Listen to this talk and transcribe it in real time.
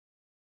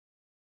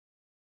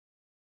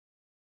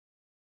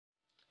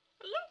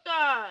up,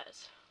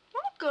 guys?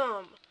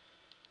 Welcome.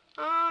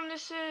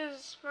 This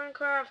is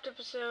Minecraft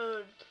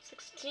episode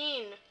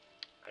 16.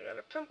 I got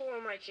a pimple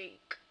on my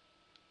cheek.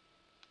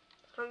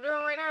 That's what I'm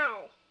doing right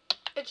now.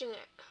 Itching it.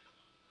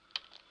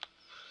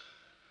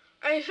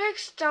 I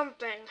fixed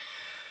something.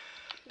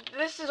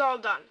 This is all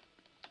done,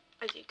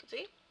 as you can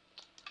see.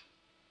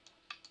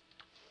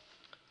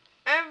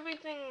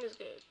 Everything is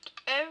good.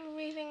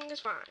 Everything is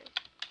fine.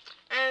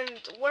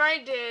 And what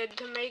I did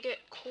to make it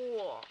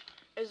cool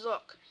is,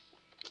 look,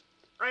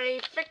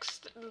 I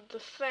fixed the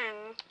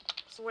thing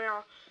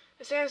where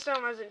the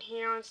sandstone wasn't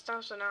here and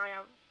stuff, so now I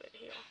have it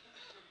here.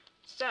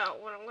 So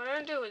what I'm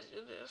gonna do is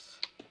do this,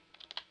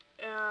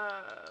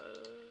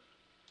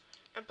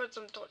 and put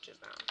some torches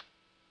down.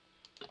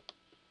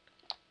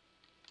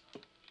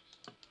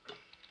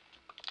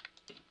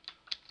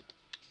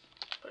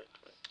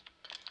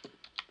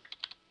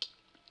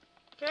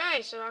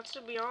 Okay, so that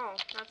should be all.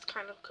 That's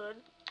kind of good.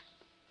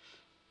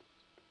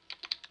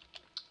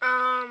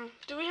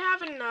 Do we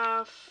have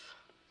enough?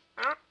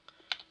 I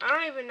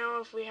don't even know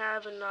if we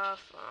have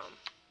enough.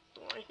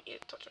 I need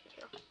a torch right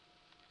here.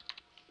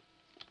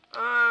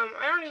 I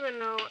don't even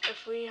know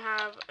if we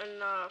have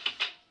enough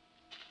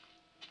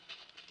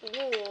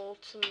wool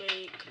to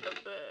make a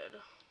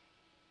bed.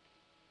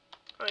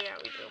 Oh yeah,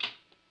 we do.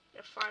 We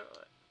have 5 of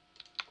it.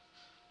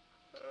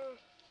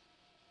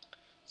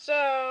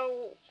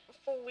 So,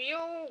 for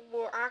real,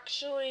 we're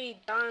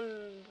actually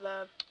done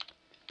the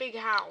big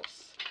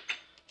house.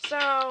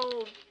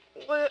 So,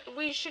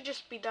 we should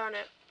just be done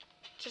it.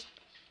 Just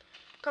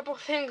a couple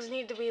things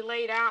need to be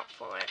laid out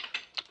for it.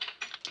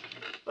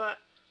 But,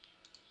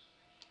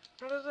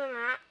 other than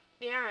that,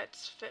 yeah,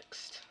 it's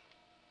fixed.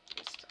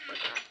 And stuff like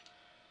that.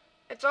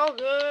 It's all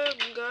good,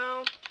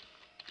 go.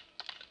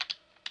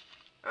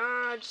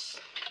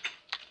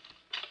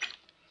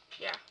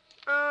 Yeah.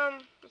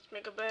 Let's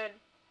make a bed.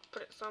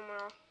 Put it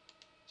somewhere.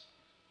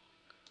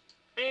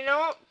 And you know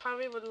what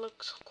probably would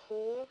look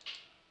cool?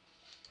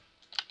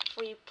 If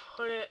we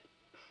put it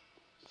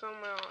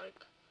somewhere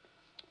like,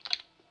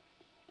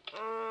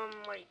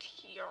 right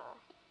here.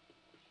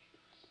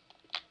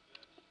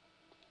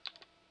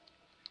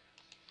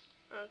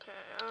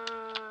 Okay,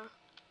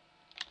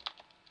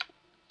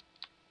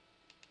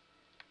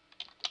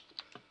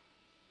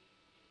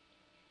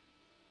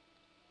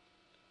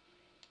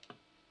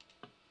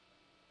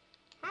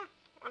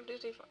 One, two,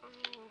 three, four.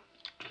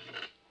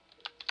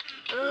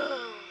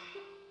 Oh.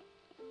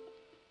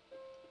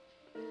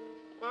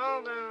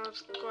 Well, then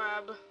let's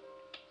grab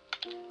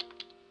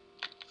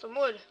some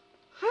wood.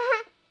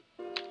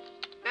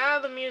 Now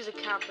the music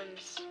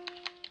happens.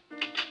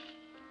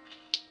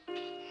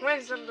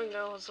 When something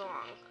goes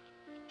wrong.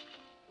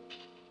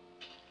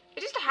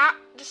 It just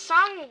the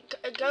song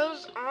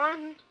goes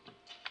on.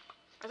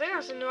 I think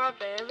that's a new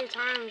update. Every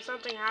time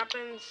something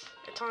happens,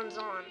 it turns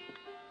on.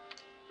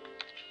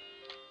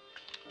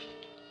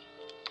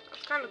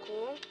 That's kind of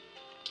cool.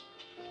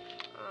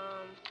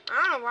 I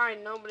don't know why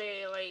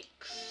nobody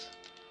likes.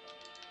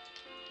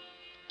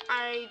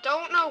 I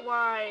don't know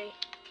why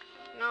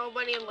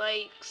nobody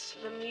likes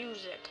the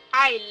music.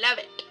 I love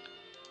it.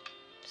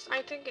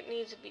 I think it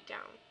needs to be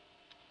down.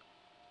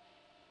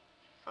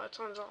 Oh, it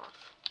turns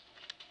off.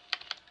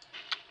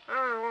 I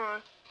don't know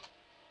why.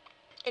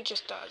 It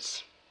just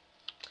does.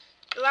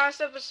 The last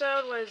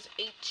episode was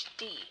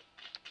HD.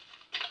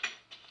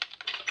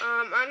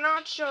 I'm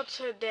not sure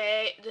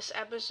this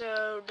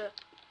episode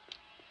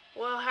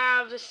will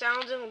have the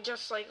sounding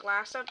just like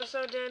last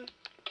episode did.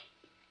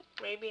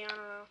 Maybe, I don't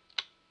know.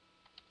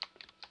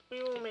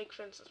 We will make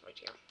fences right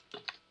here.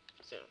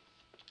 Soon.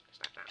 It's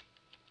not now.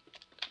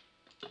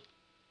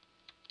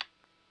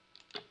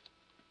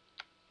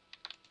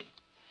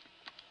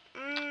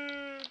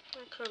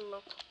 That could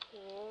look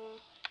cool.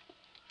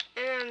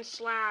 And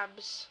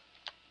slabs.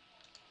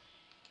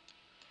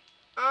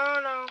 Oh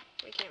no,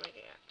 we can't make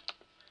it yet.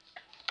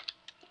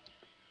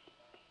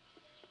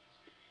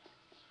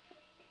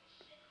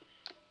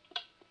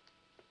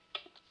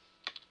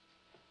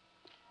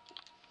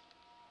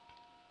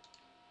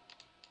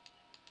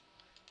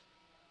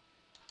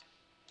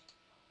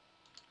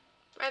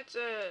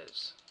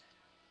 Fences.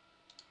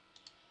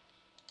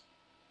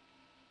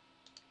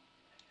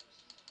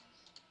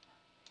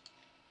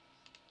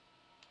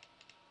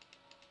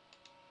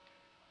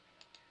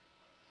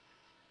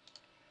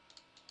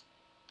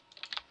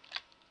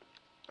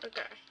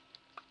 Okay.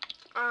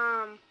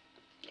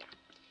 Yeah.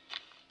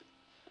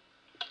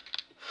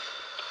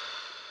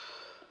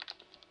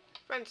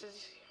 Fences.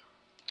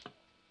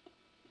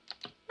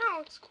 That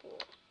looks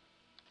cool.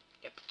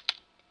 Yep.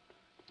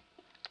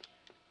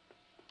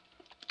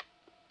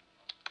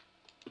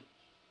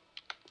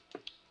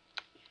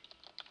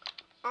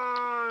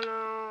 Oh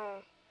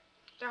no.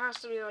 There has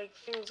to be like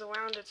things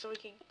around it so we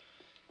can.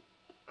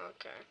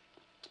 Okay.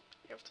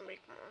 You have to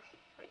make more,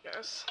 I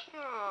guess.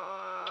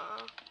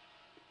 Aww.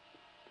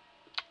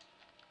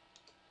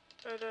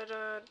 Da da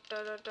da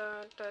da da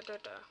da da da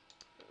da.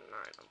 9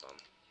 of them.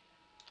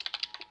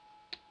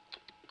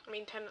 I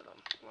mean 10 of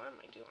them. What am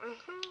I doing?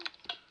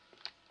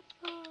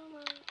 Oh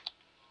my.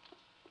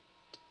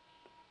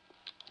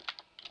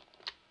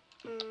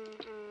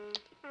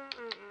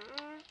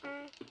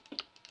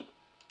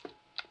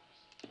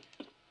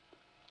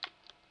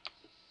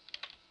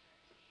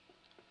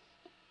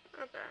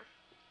 Okay.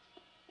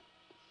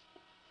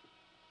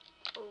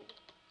 Oh.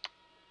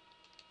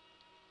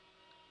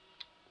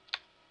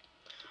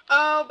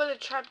 Oh, but the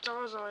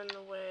trapdoors are in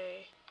the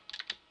way.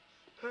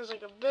 There's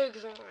like a big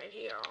thing right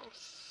here.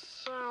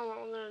 So what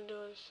I'm gonna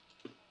do is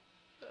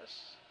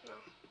this. No.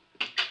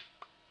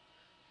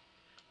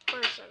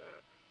 Wait a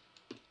second.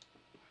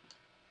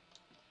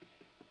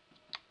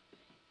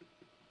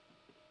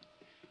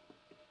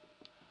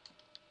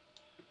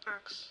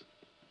 Axe.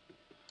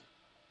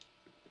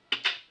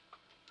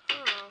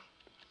 Oh.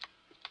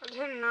 I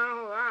didn't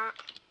know that.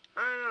 I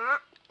didn't know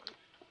that.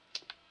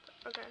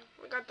 Okay,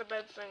 we got the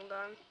bed thing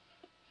done.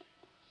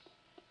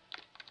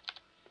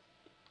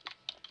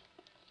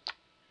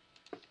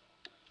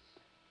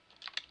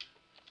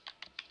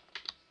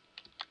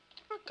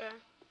 Okay.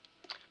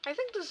 I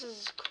think this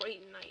is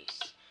quite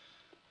nice.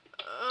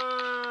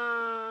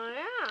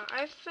 Yeah,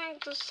 I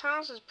think this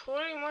house is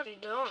pretty much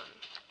done.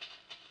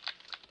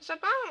 It's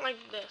about like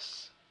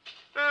this.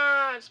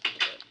 It's pretty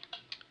good.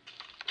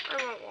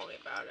 I won't worry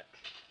about it.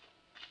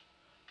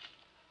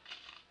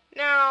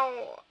 Now,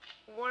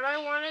 what I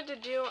wanted to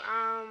do,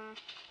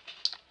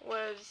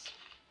 was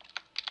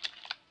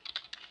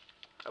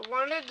I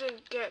wanted to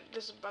get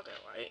this bucket,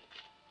 right?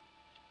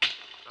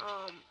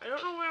 I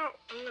don't know where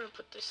I'm gonna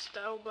put this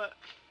though, but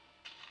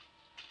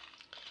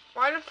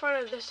right in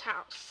front of this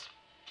house.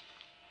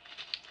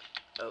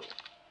 Oh,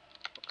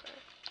 okay.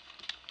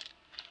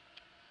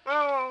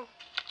 Well,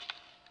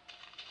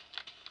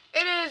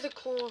 it is a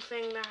cool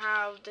thing to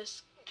have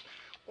this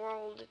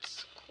world.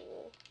 It's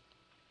cool.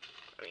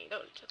 I mean,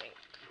 don't you think?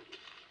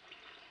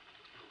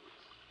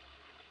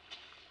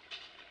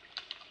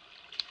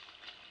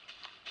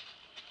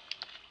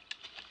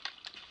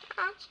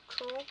 That's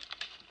cool.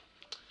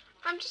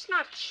 I'm just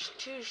not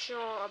too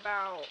sure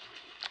about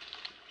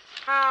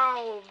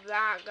how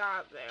that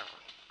got there.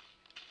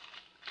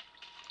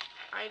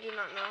 I do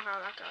not know how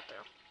that got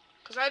there.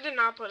 Because I did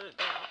not put it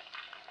there.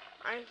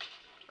 I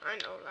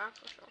know that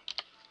for sure.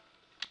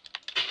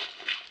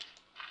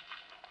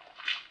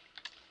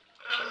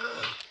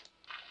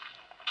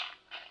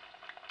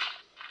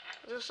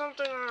 Is there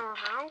something in our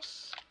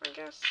house? I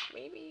guess,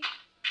 maybe?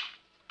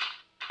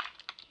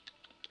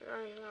 Is there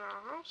anything in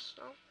our house?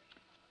 No.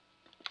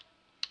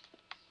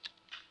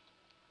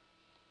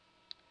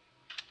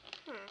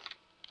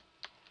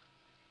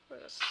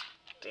 With a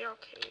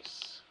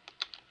staircase.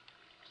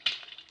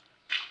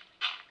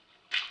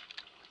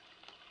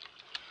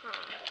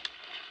 Huh.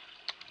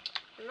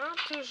 I'm not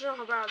too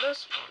sure about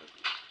this one.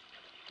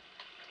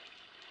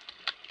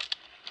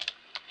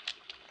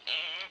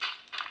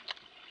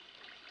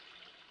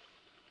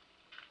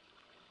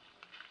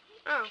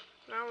 Oh,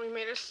 now we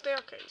made a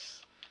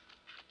staircase.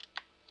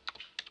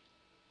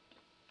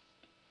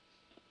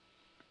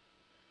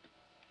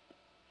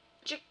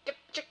 Chicka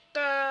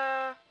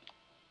chicka.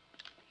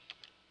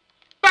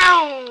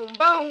 Boom!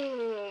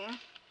 Boom!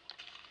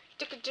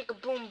 Chicka chicka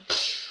boom!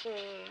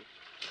 Boom!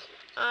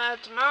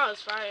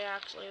 Tomorrow's Friday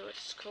actually, which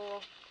is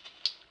cool.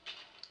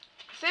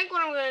 I think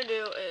what I'm gonna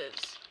do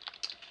is,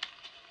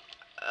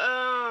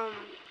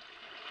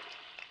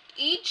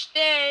 each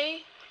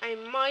day I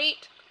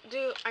might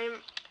do,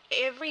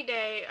 every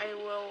day I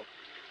will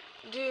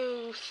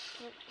do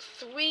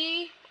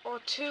 3 or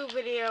 2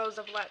 videos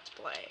of Let's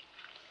Play.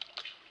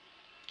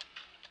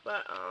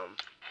 But,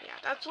 yeah,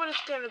 that's what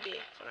it's gonna be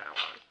from now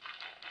on.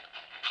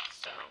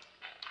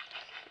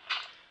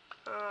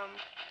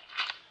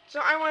 So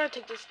I want to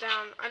take this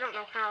down. I don't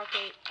know how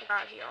Kate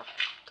got here,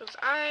 because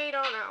I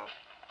don't know.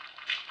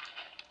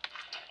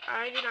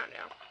 I do not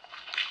know.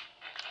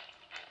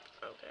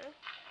 Okay.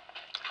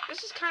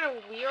 This is kind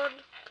of weird,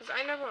 because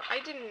I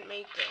didn't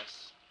make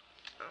this.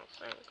 I don't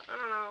think. I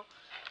don't know.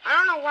 I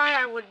don't know why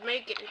I would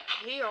make it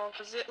here,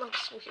 because it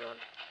looks weird.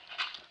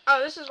 Oh,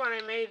 this is what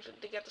I made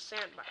to get the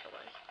sand, by the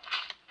way.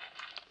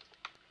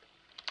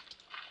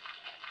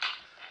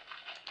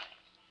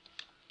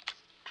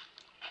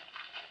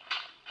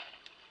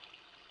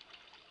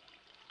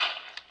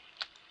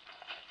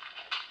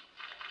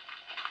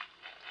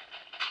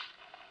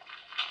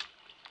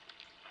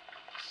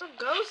 So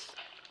ghost.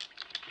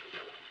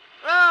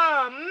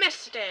 Oh,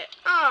 missed it.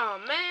 Oh,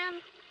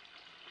 man.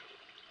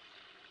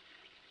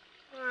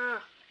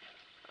 God.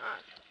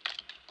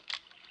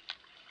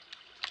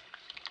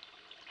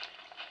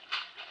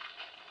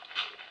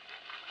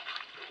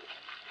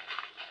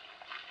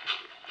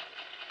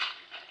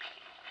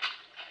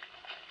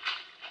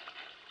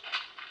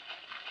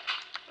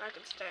 I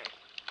can stay.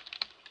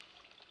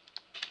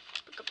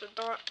 Pick up the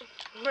dart.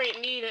 Might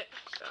need it,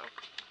 so.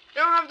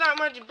 Don't have that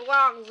much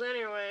blocks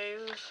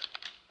anyways.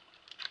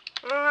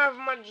 I don't have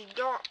much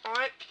dart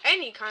on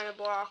any kind of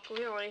block,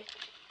 really.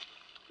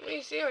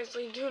 We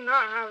seriously do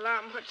not have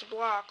that much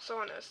blocks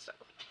on us, so.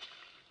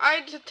 I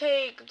had to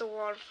take the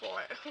word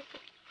for it.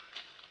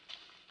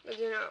 But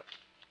you know,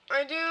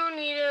 I do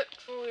need it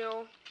for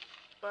real.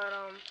 But,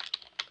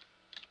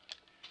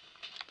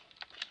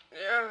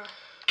 yeah.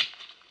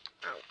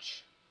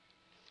 Ouch.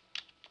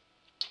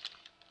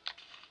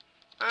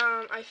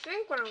 I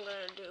think what I'm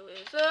gonna do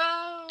is,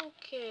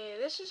 okay,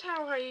 this is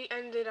how I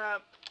ended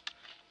up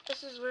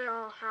this is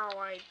where how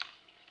I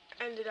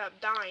ended up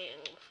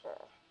dying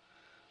before.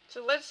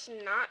 So let's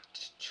not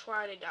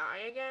try to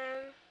die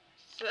again.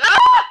 So,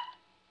 ah!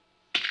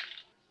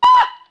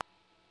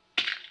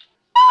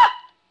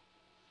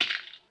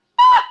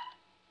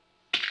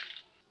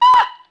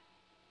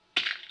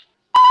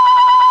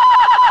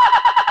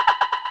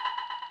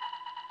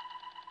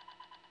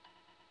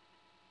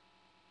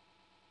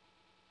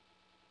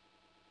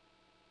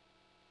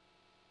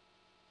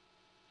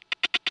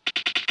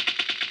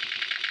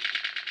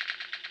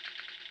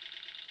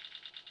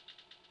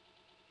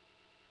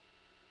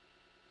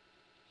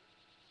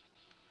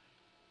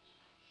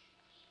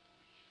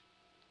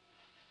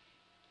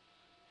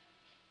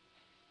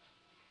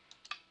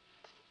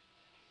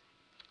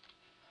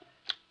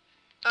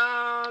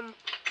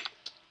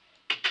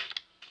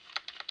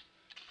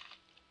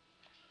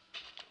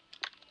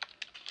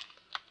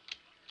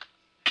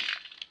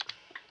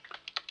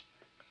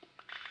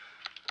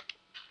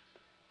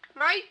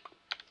 My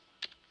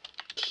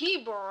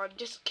keyboard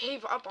just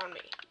gave up on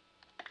me.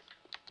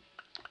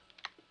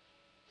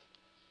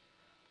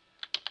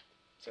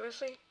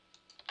 Seriously?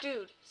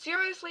 Dude,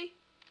 seriously?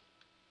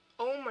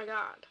 Oh my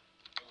god.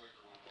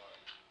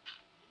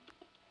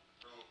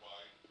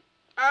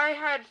 I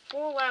had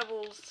 4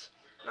 levels,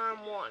 now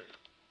I'm 1.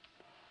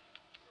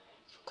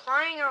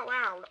 Crying out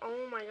loud,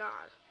 oh my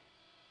god.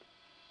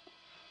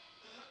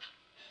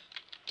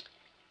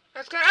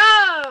 Let's go.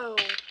 Oh!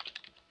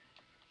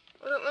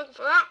 Wasn't looking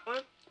for that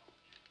one.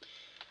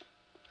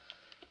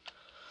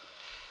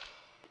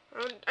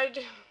 I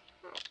did.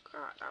 Oh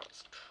god, that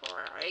was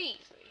crazy.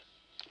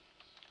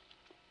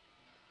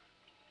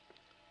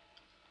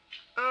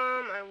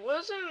 I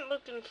wasn't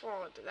looking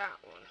forward to that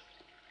one.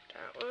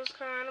 That was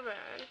kind of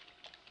bad.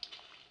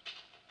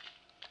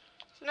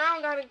 So now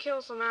I gotta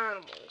kill some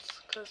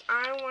animals, because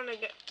I want to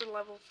get to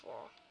level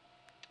 4.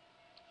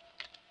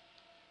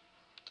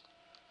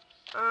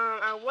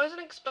 I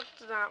wasn't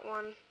expecting that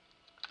one.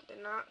 I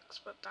did not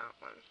expect that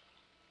one.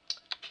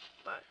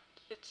 But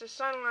it's the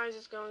sunrise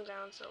is going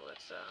down, so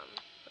let's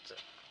what's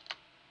it?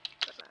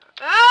 What's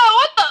that? Oh,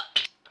 what the?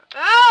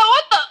 Oh,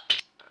 what the?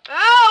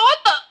 Oh, what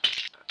the?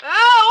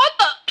 Oh, what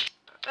the?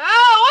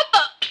 Oh, what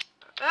the?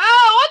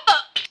 Oh, what the?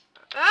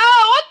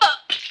 Oh, what the?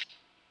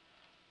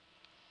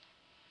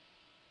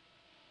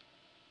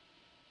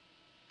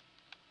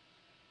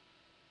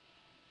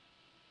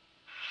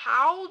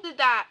 How did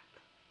that?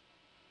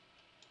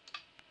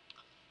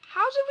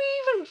 How did we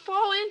even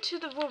fall into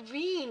the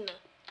ravine?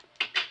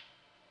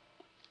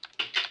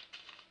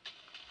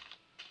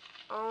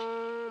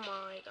 Oh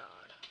my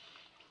god.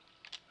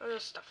 Other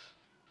stuff.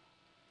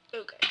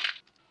 Okay.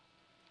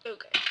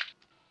 Okay.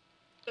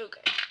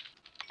 Okay.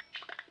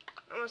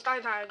 I must die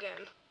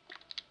again.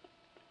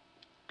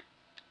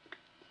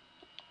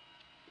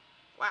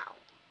 Wow.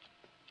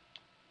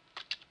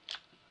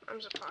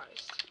 I'm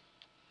surprised.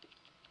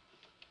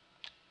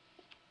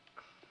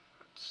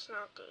 It's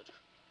not good.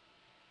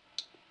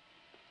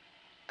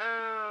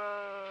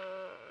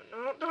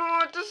 Don't know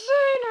what to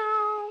say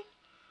now.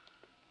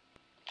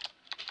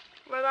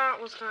 But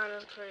that was kind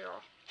of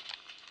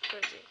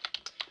crazy.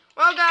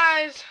 Well,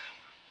 guys,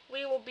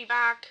 we will be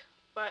back.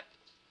 But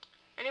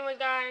anyway,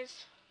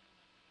 guys,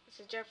 this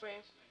is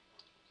Jeffrey.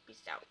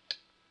 Peace out.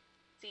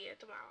 See you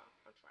tomorrow.